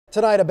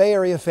Tonight, a Bay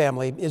Area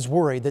family is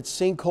worried that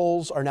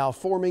sinkholes are now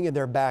forming in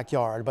their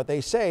backyard, but they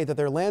say that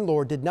their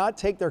landlord did not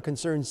take their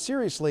concerns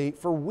seriously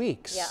for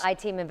weeks. Yeah,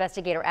 I-Team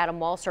investigator Adam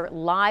Walser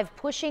live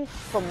pushing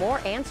for more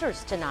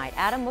answers tonight.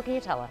 Adam, what can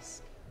you tell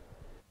us?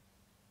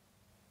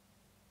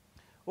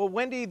 Well,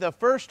 Wendy, the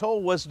first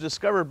hole was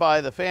discovered by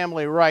the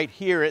family right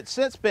here. It's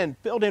since been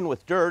filled in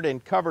with dirt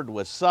and covered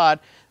with sod.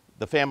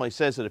 The family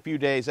says that a few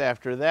days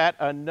after that,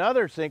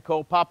 another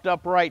sinkhole popped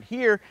up right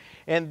here,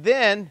 and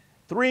then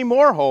 3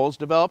 more holes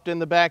developed in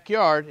the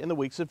backyard in the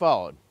weeks that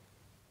followed.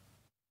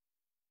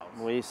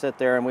 We sit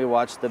there and we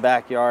watch the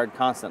backyard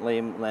constantly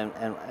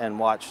and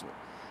watch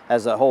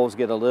as the holes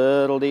get a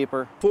little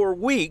deeper. For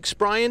weeks,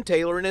 Brian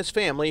Taylor and his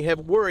family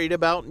have worried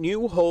about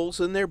new holes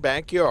in their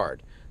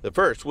backyard. The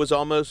first was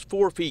almost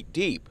 4 feet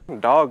deep. A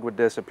dog would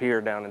disappear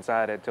down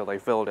inside it till they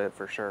filled it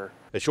for sure.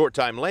 A short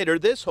time later,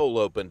 this hole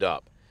opened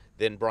up.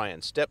 Then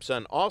Brian's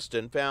stepson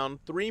Austin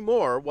found 3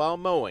 more while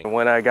mowing.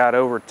 When I got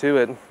over to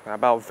it, I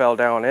about fell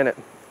down in it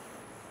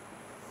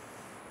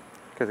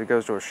because it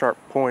goes to a sharp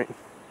point.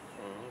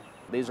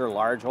 These are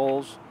large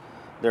holes.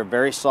 They're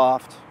very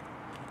soft.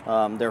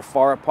 They're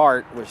far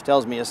apart, which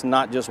tells me it's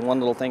not just one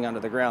little thing under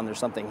the ground. There's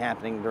something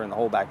happening during the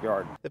whole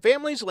backyard. The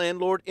family's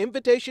landlord,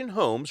 Invitation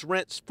Homes,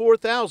 rents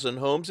 4,000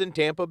 homes in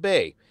Tampa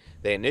Bay.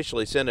 They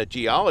initially sent a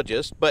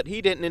geologist, but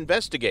he didn't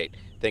investigate,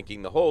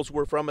 thinking the holes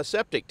were from a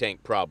septic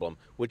tank problem,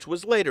 which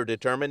was later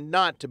determined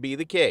not to be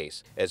the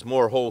case. As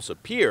more holes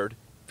appeared,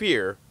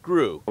 fear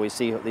grew. We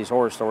see these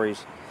horror stories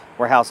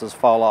where houses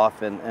fall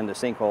off into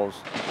sinkholes.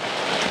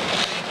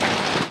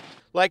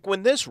 Like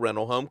when this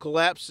rental home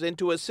collapsed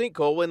into a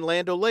sinkhole in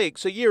Land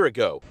O'Lakes a year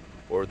ago,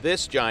 or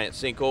this giant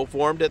sinkhole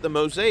formed at the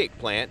Mosaic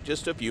plant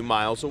just a few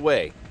miles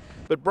away.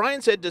 But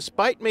Brian said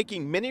despite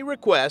making many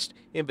requests,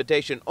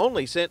 Invitation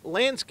only sent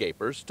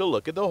landscapers to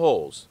look at the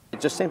holes.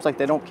 It just seems like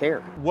they don't care.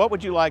 What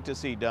would you like to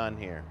see done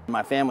here?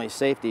 My family's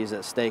safety is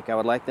at stake. I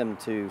would like them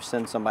to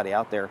send somebody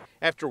out there.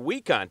 After we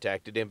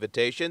contacted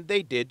Invitation,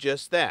 they did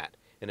just that,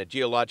 and a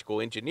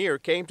geological engineer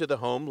came to the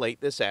home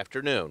late this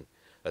afternoon.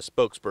 A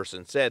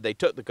spokesperson said they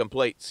took the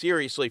complaint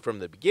seriously from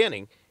the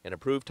beginning and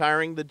approved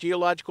hiring the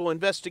geological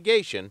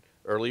investigation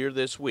earlier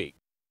this week.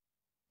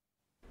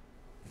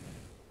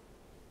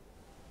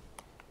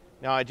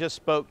 Now, I just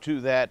spoke to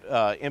that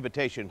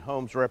Invitation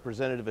Homes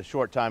representative a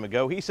short time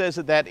ago. He says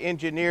that that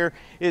engineer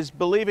is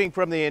believing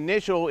from the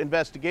initial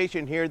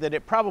investigation here that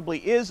it probably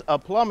is a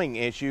plumbing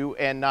issue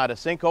and not a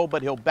sinkhole,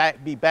 but he'll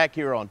be back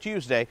here on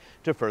Tuesday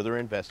to further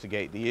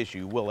investigate the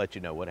issue. We'll let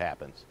you know what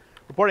happens.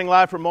 Reporting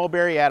live from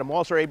Mulberry, Adam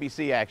Walser,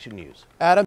 ABC Action News. Adam.